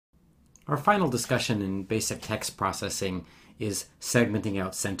Our final discussion in basic text processing is segmenting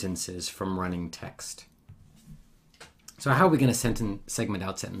out sentences from running text. So how are we going to segment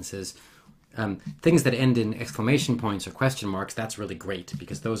out sentences? Things that end in exclamation points or question marks, that's really great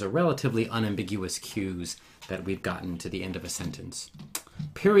because those are relatively unambiguous cues that we've gotten to the end of a sentence.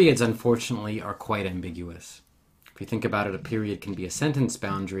 Periods, unfortunately, are quite ambiguous. If you think about it, a period can be a sentence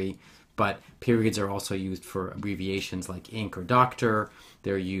boundary, but periods are also used for abbreviations like ink or doctor.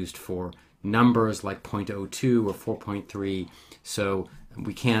 They're used for numbers like 0.02 or 4.3. So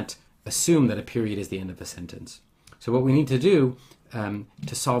we can't assume that a period is the end of a sentence. So what we need to do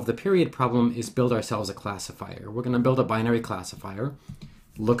to solve the period problem is build ourselves a classifier. We're going to build a binary classifier,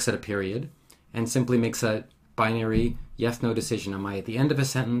 looks at a period, and simply makes a binary yes-no decision. Am I at the end of a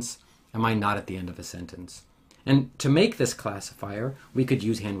sentence? Am I not at the end of a sentence? And to make this classifier, we could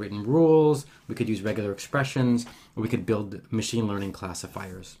use handwritten rules, we could use regular expressions, or we could build machine learning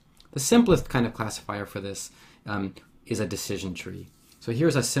classifiers. The simplest kind of classifier for this is a decision tree. So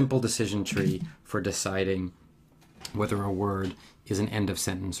here's a simple decision tree for deciding whether a word is an end of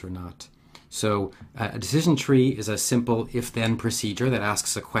sentence or not. So a decision tree is a simple if-then procedure that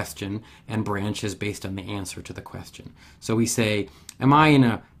asks a question and branches based on the answer to the question. So we say, am I in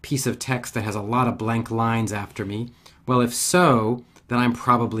a piece of text that has a lot of blank lines after me? Well, if so, then I'm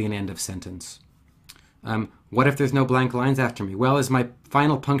probably an end of sentence. What if there's no blank lines after me? Well, is my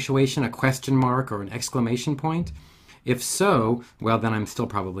final punctuation a question mark or an exclamation point? If so, well, then I'm still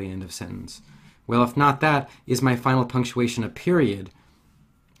probably an end of sentence. Well, if not that, is my final punctuation a period?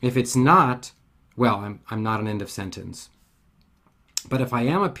 If it's not, well, I'm not an end of sentence. But if I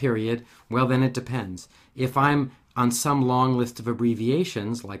am a period, well, then it depends. If I'm on some long list of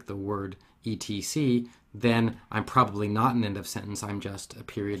abbreviations, like the word etc., then I'm probably not an end of sentence. I'm just a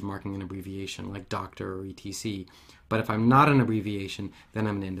period marking an abbreviation, like doctor or etc. But if I'm not an abbreviation, then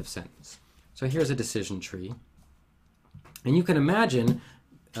I'm an end of sentence. So here's a decision tree. And you can imagine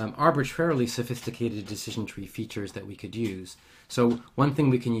arbitrarily sophisticated decision tree features that we could use. So one thing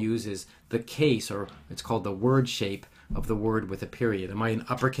we can use is the case, or it's called the word shape of the word with a period. Am I an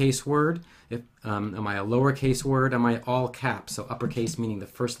uppercase word? Am I a lowercase word? Am I all caps? So uppercase meaning the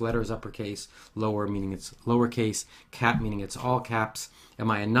first letter is uppercase, lower meaning it's lowercase, cap meaning it's all caps. Am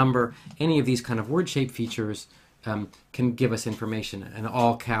I a number? Any of these kind of word shape features can give us information. An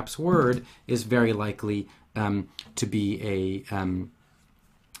all caps word is very likely to be an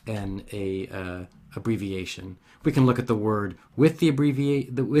abbreviation. We can look at the word with the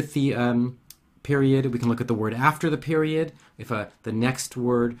period. We can look at the word after the period. If the next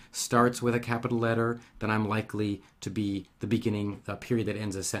word starts with a capital letter, then I'm likely to be the beginning, the period that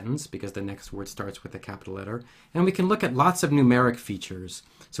ends a sentence, because the next word starts with a capital letter. And we can look at lots of numeric features.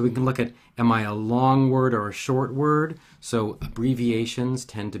 So we can look at, am I a long word or a short word? So abbreviations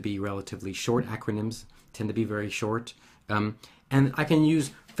tend to be relatively short. Acronyms tend to be very short. And I can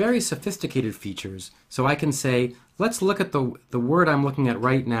use very sophisticated features. So I can say, let's look at the word I'm looking at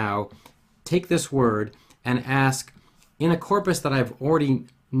right now, take this word and ask, in a corpus that I've already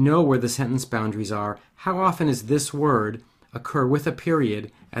know where the sentence boundaries are, how often is this word occur with a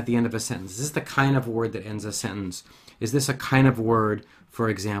period at the end of a sentence? Is this the kind of word that ends a sentence? Is this a kind of word, for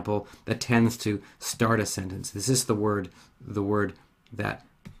example, that tends to start a sentence? Is this the word that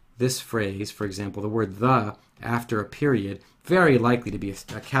this phrase, for example, the word the after a period, very likely to be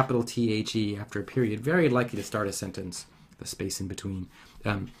a capital THE after a period, very likely to start a sentence, the space in between.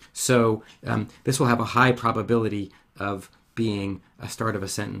 This will have a high probability of being a start of a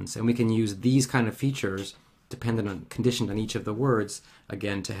sentence. And we can use these kind of features, conditioned on each of the words,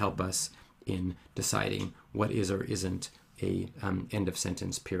 again, to help us in deciding what is or isn't a end of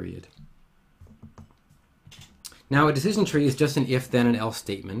sentence period. Now, a decision tree is just an if, then, and else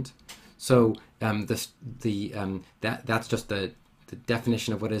statement. So that's just the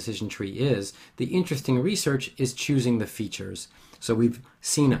definition of what a decision tree is. The interesting research is choosing the features. So we've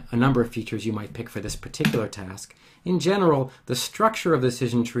seen a number of features you might pick for this particular task. In general, the structure of the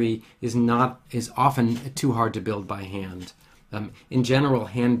decision tree is often too hard to build by hand. In general,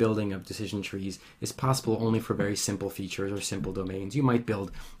 hand building of decision trees is possible only for very simple features or simple domains. You might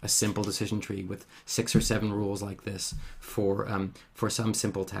build a simple decision tree with 6 or 7 rules like this for some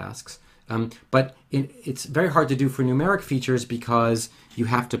simple tasks. But it's very hard to do for numeric features because you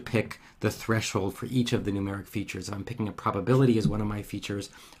have to pick the threshold for each of the numeric features. If I'm picking a probability as one of my features,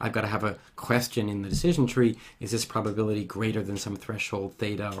 I've got to have a question in the decision tree. Is this probability greater than some threshold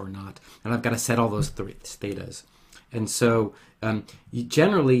theta or not? And I've got to set all those thetas. And so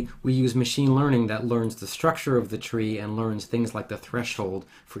generally we use machine learning that learns the structure of the tree and learns things like the threshold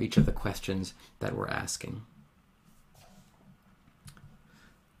for each of the questions that we're asking.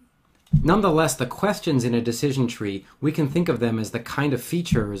 Nonetheless, the questions in a decision tree, we can think of them as the kind of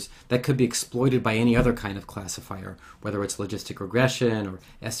features that could be exploited by any other kind of classifier, whether it's logistic regression or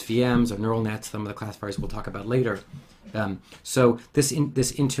SVMs or neural nets, some of the classifiers we'll talk about later. So this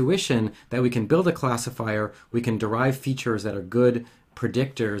intuition that we can build a classifier, we can derive features that are good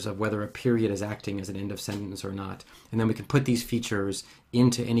predictors of whether a period is acting as an end of sentence or not. And then we can put these features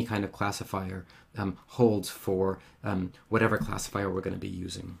into any kind of classifier, holds for whatever classifier we're going to be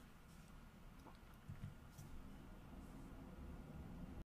using.